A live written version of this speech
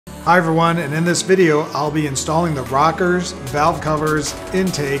Hi everyone, and in this video I'll be installing the rockers, valve covers,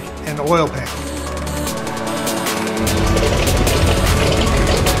 intake, and oil pan.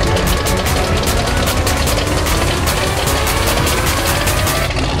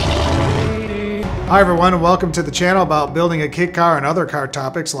 Hi everyone, and welcome to the channel about building a kit car and other car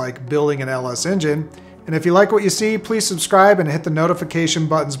topics like building an LS engine. And if you like what you see, please subscribe and hit the notification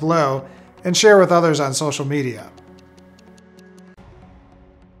buttons below and share with others on social media.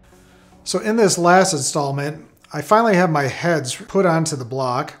 So in this last installment, I finally have my heads put onto the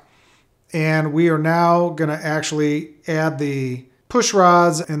block, and we are now going to actually add the push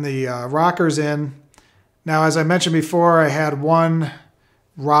rods and the rockers in. Now, as I mentioned before, I had one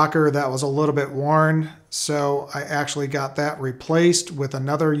rocker that was a little bit worn, so I actually got that replaced with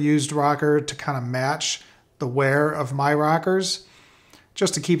another used rocker to kind of match the wear of my rockers,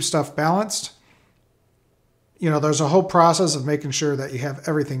 just to keep stuff balanced. You know, there's a whole process of making sure that you have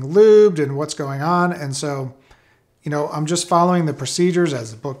everything lubed and what's going on. And so, you know, I'm just following the procedures as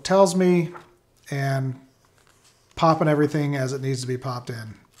the book tells me and popping everything as it needs to be popped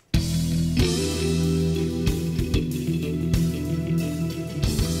in.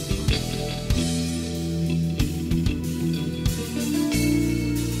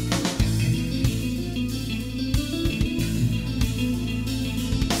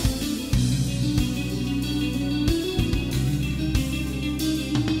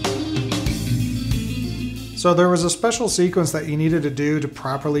 So there was a special sequence that you needed to do to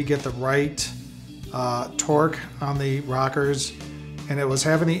properly get the right torque on the rockers, and it was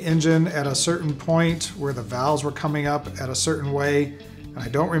having the engine at a certain point where the valves were coming up at a certain way. And I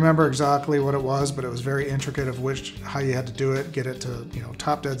don't remember exactly what it was, but it was very intricate of how you had to do it, get it to, you know,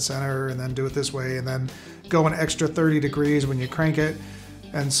 top dead center, and then do it this way, and then go an extra 30 degrees when you crank it.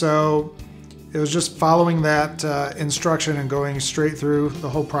 And so it was just following that instruction and going straight through the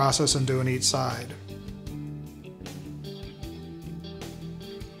whole process and doing each side.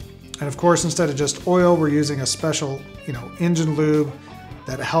 And of course, instead of just oil, we're using a special, you know, engine lube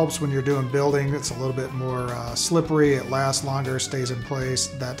that helps when you're doing building. It's a little bit more slippery, it lasts longer, stays in place,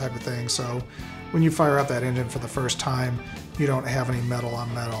 that type of thing. So when you fire up that engine for the first time, you don't have any metal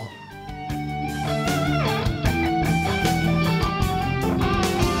on metal.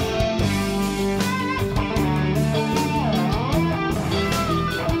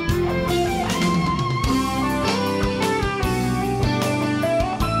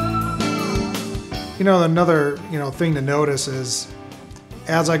 You know, another, thing to notice is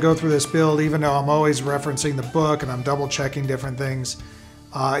as I go through this build, even though I'm always referencing the book and I'm double checking different things,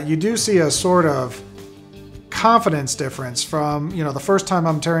 you do see a sort of confidence difference from, the first time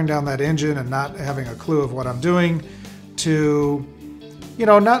I'm tearing down that engine and not having a clue of what I'm doing to,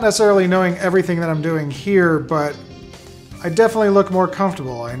 not necessarily knowing everything that I'm doing here, but I definitely look more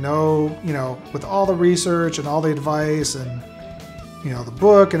comfortable. I know, with all the research and all the advice and the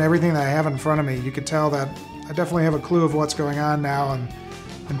book and everything that I have in front of me, you could tell that I definitely have a clue of what's going on now and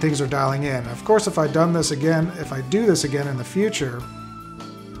things are dialing in. Of course, if I do this again in the future,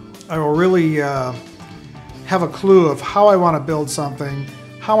 I will really have a clue of how I want to build something,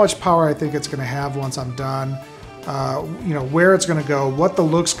 how much power I think it's going to have once I'm done, where it's going to go, what the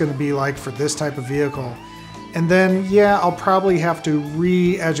look's going to be like for this type of vehicle. And then, yeah, I'll probably have to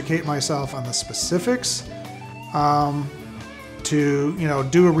re-educate myself on the specifics. To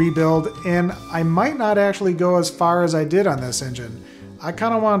do a rebuild, and I might not actually go as far as I did on this engine. I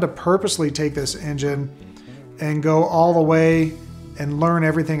kind of wanted to purposely take this engine and go all the way and learn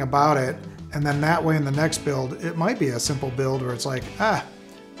everything about it, and then that way in the next build it might be a simple build where it's like,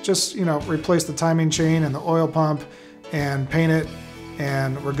 just replace the timing chain and the oil pump and paint it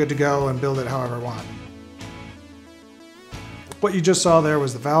and we're good to go and build it however I want. What you just saw there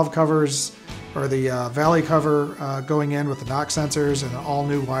was the valve covers, or the valley cover going in with the knock sensors and all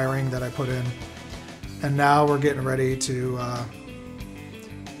new wiring that I put in. And now we're getting ready to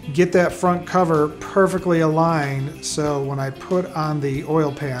get that front cover perfectly aligned, so when I put on the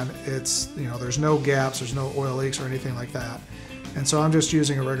oil pan, it's, there's no gaps, there's no oil leaks or anything like that. And so I'm just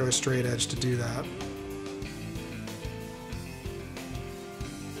using a regular straight edge to do that.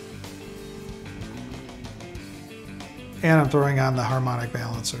 And I'm throwing on the harmonic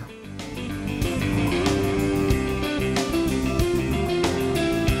balancer.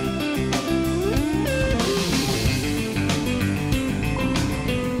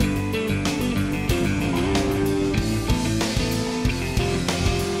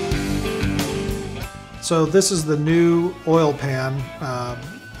 So this is the new oil pan.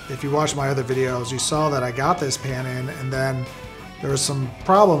 If you watched my other videos, you saw that I got this pan in, and then there was some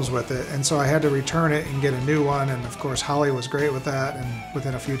problems with it, and so I had to return it and get a new one. And of course Holly was great with that, and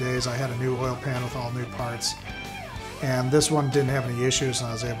within a few days I had a new oil pan with all new parts. And this one didn't have any issues, and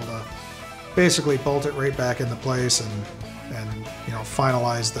I was able to basically bolt it right back into place and you know,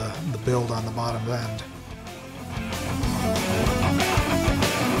 finalize the build on the bottom end.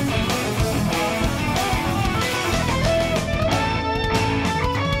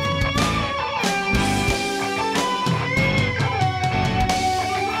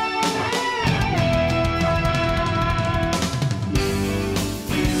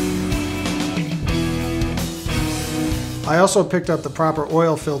 I also picked up the proper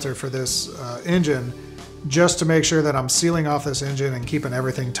oil filter for this engine, just to make sure that I'm sealing off this engine and keeping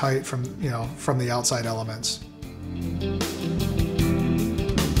everything tight from, you know, from the outside elements.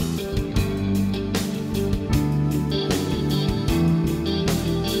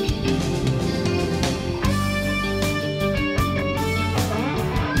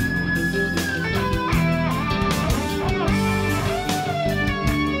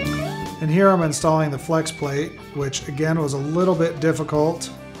 And here I'm installing the flex plate, which again was a little bit difficult.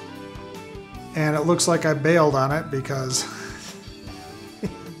 And it looks like I bailed on it because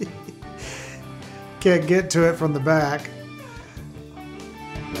can't get to it from the back.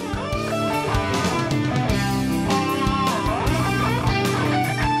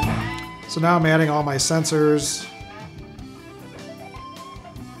 So now I'm adding all my sensors.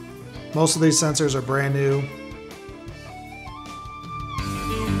 Most of these sensors are brand new.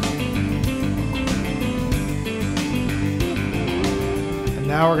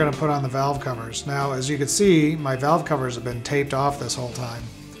 Now we're going to put on the valve covers. Now, as you can see, my valve covers have been taped off this whole time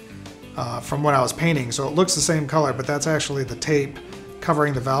from when I was painting. So it looks the same color, but that's actually the tape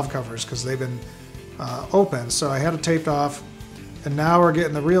covering the valve covers because they've been open. So I had it taped off. And now we're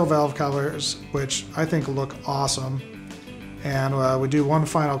getting the real valve covers, which I think look awesome. And we do one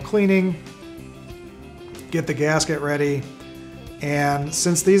final cleaning, get the gasket ready. And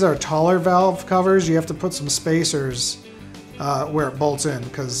since these are taller valve covers, you have to put some spacers where it bolts in,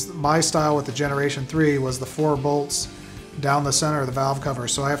 because my style with the Generation 3 was the 4 bolts down the center of the valve cover,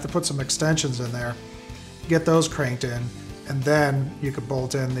 so I have to put some extensions in there, get those cranked in, and then you could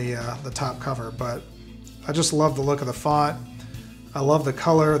bolt in the top cover. But I just love the look of the font. I love the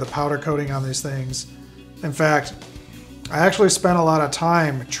color, the powder coating on these things. In fact, I actually spent a lot of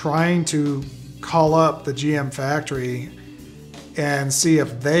time trying to call up the GM factory and see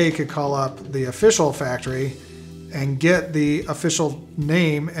if they could call up the official factory and get the official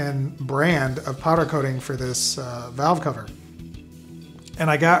name and brand of powder coating for this valve cover. And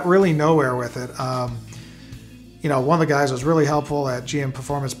I got really nowhere with it. You know, one of the guys was really helpful at GM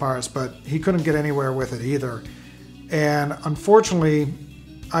Performance Parts, but he couldn't get anywhere with it either. And unfortunately,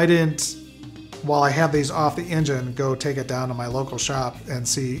 I didn't, while I had these off the engine, go take it down to my local shop and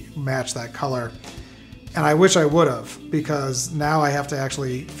match that color. And I wish I would have, because now I have to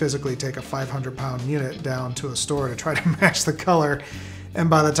actually physically take a 500-pound unit down to a store to try to match the color. And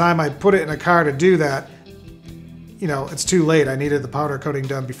by the time I put it in a car to do that, you know, it's too late. I needed the powder coating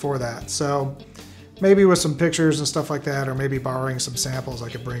done before that. So maybe with some pictures and stuff like that, or maybe borrowing some samples, I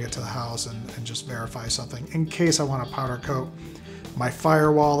could bring it to the house and just verify something in case I want to powder coat my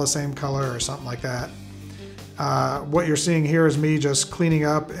firewall the same color or something like that. What you're seeing here is me just cleaning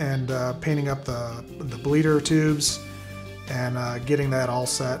up and painting up the bleeder tubes and getting that all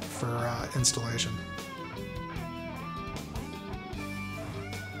set for installation.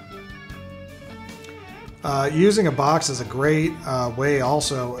 Using a box is a great way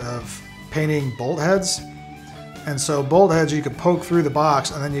also of painting bolt heads. And so bolt heads, you could poke through the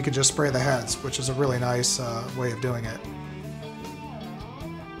box and then you could just spray the heads, which is a really nice way of doing it.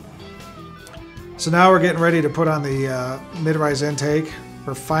 So now we're getting ready to put on the mid-rise intake.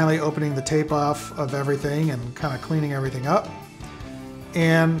 We're finally opening the tape off of everything and kind of cleaning everything up.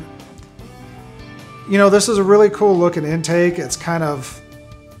 And, you know, this is a really cool looking intake. It's kind of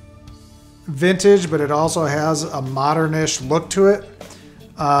vintage, but it also has a modernish look to it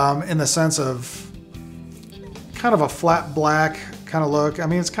in the sense of kind of a flat black kind of look. I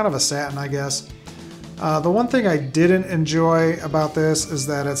mean, it's kind of a satin, I guess. The one thing I didn't enjoy about this is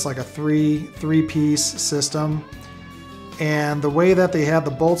that it's like a three-piece system. And the way that they had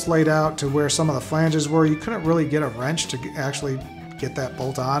the bolts laid out to where some of the flanges were, you couldn't really get a wrench to actually get that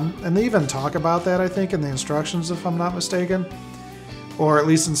bolt on. And they even talk about that, I think, in the instructions, if I'm not mistaken. Or at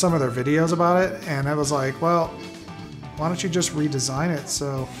least in some of their videos about it. And I was like, well, why don't you just redesign it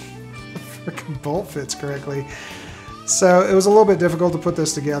so the freaking bolt fits correctly? So it was a little bit difficult to put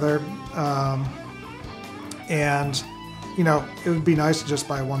this together. And, you know, it would be nice to just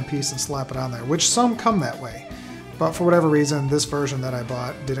buy one piece and slap it on there, which some come that way. But for whatever reason, this version that I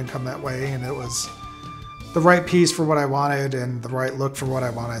bought didn't come that way, and it was the right piece for what I wanted and the right look for what I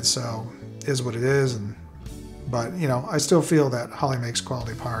wanted, so it is what it is. But you know, I still feel that Holley makes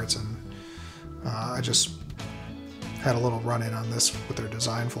quality parts, and I just had a little run-in on this with their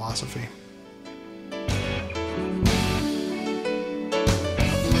design philosophy.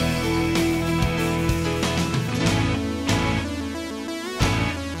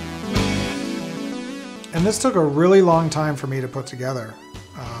 And this took a really long time for me to put together.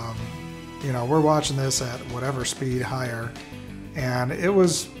 You know, we're watching this at whatever speed higher, and it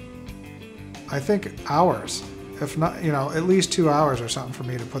was, I think, hours, if not, you know, at least 2 hours or something for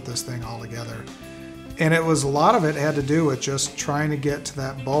me to put this thing all together. And it was, a lot of it had to do with just trying to get to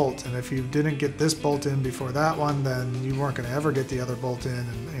that bolt, and if you didn't get this bolt in before that one, then you weren't going to ever get the other bolt in,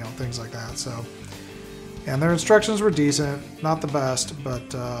 and you know, things like that. So, and their instructions were decent, not the best, but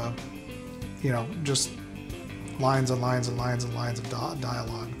you know, just lines and lines and lines and lines of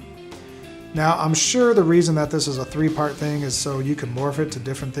dialogue. Now, I'm sure the reason that this is a 3-part thing is so you can morph it to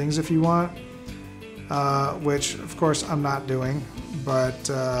different things if you want, which of course I'm not doing, but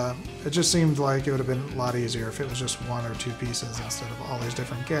it just seemed like it would have been a lot easier if it was just 1 or 2 pieces instead of all these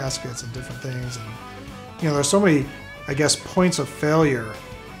different gaskets and different things. And you know, there's so many, I guess, points of failure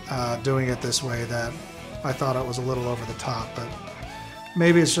doing it this way that I thought it was a little over the top, but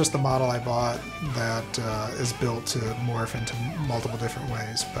maybe it's just the model I bought that is built to morph into multiple different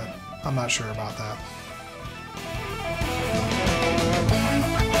ways, but I'm not sure about that.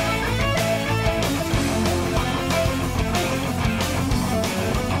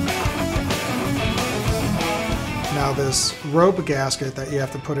 Now this rope gasket that you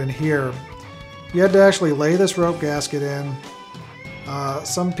have to put in here, you had to actually lay this rope gasket in.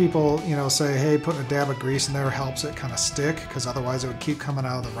 Some people, you know, say, hey, putting a dab of grease in there helps it kind of stick, because otherwise it would keep coming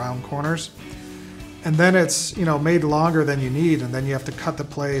out of the round corners. And then it's, you know, made longer than you need, and then you have to cut the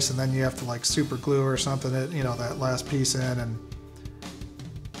place, and then you have to like super glue or something, that, you know, that last piece in. And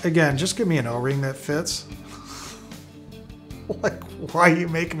again, just give me an O-ring that fits. Like, why are you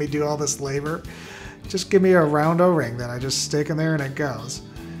making me do all this labor? Just give me a round O-ring that I just stick in there and it goes.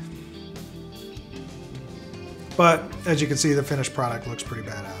 But as you can see, the finished product looks pretty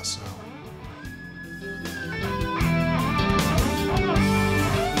badass. So.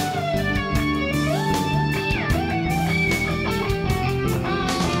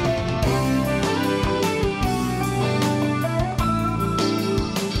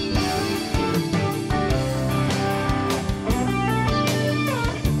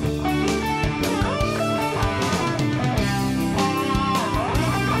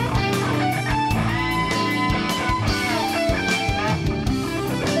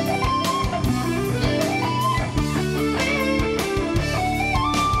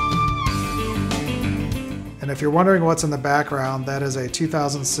 If you're wondering what's in the background, that is a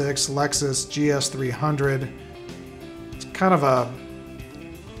 2006 Lexus GS300. It's kind of a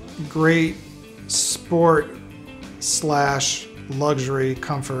great sport slash luxury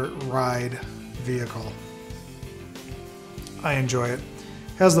comfort ride vehicle. I enjoy it.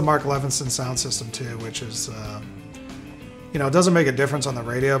 Has the Mark Levinson sound system too, which is, you know, it doesn't make a difference on the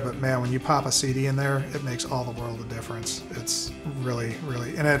radio, but man, when you pop a CD in there, it makes all the world of difference. It's really,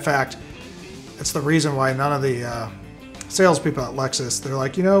 really, and in fact, it's the reason why none of the salespeople at Lexus, they're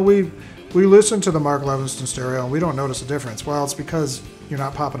like, you know, we listen to the Mark Levinson stereo and we don't notice a difference. Well, it's because you're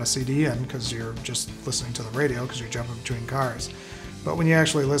not popping a CD in because you're just listening to the radio because you're jumping between cars. But when you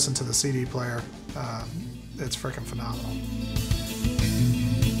actually listen to the CD player, it's freaking phenomenal.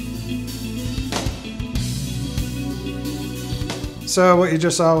 So what you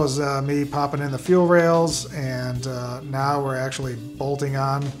just saw was me popping in the fuel rails, and now we're actually bolting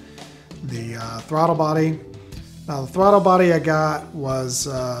on the throttle body. Now the throttle body I got was,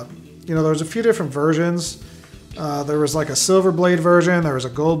 you know, there's a few different versions. There was like a silver blade version, there was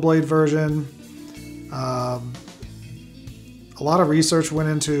a gold blade version. A lot of research went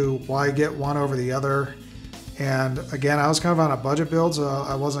into why get one over the other. And again, I was kind of on a budget build, so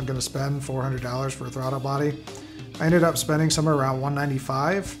I wasn't going to spend $400 for a throttle body. I ended up spending somewhere around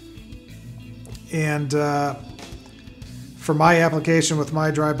 $195. And for my application with my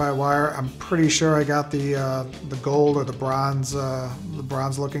drive-by-wire, I'm pretty sure I got the gold or the bronze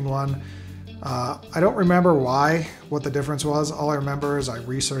looking one. I don't remember what the difference was. All I remember is I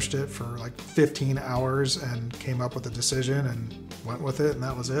researched it for like 15 hours and came up with a decision and went with it, and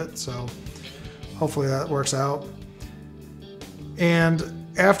that was it. So hopefully that works out. And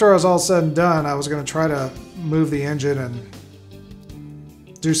after I was all said and done, I was going to try to move the engine and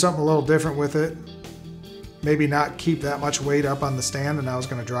do something a little different with it. Maybe not keep that much weight up on the stand, and I was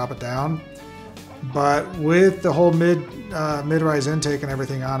going to drop it down. But with the whole mid-rise intake and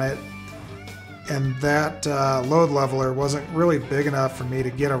everything on it, and that load leveler wasn't really big enough for me to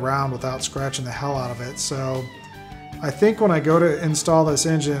get around without scratching the hell out of it. So I think when I go to install this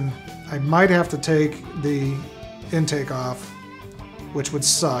engine, I might have to take the intake off, which would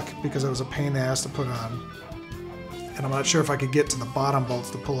suck because it was a pain in the ass to put on. And I'm not sure if I could get to the bottom bolts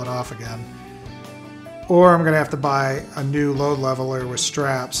to pull it off again. Or I'm going to have to buy a new load leveler with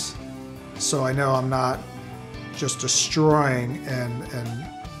straps, so I know I'm not just destroying and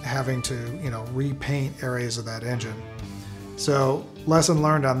having to, repaint areas of that engine. So lesson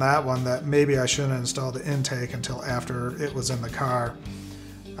learned on that one, that maybe I shouldn't install the intake until after it was in the car.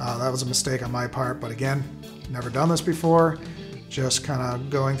 That was a mistake on my part, but again, never done this before. Just kind of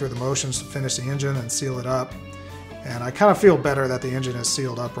going through the motions to finish the engine and seal it up. And I kind of feel better that the engine is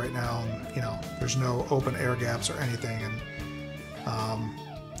sealed up right now. And, there's no open air gaps or anything. And,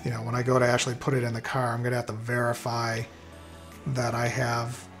 when I go to actually put it in the car, I'm going to have to verify that I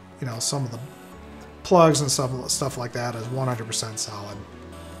have, some of the plugs and stuff like that is 100% solid.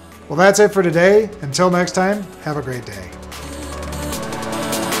 Well, that's it for today. Until next time, have a great day.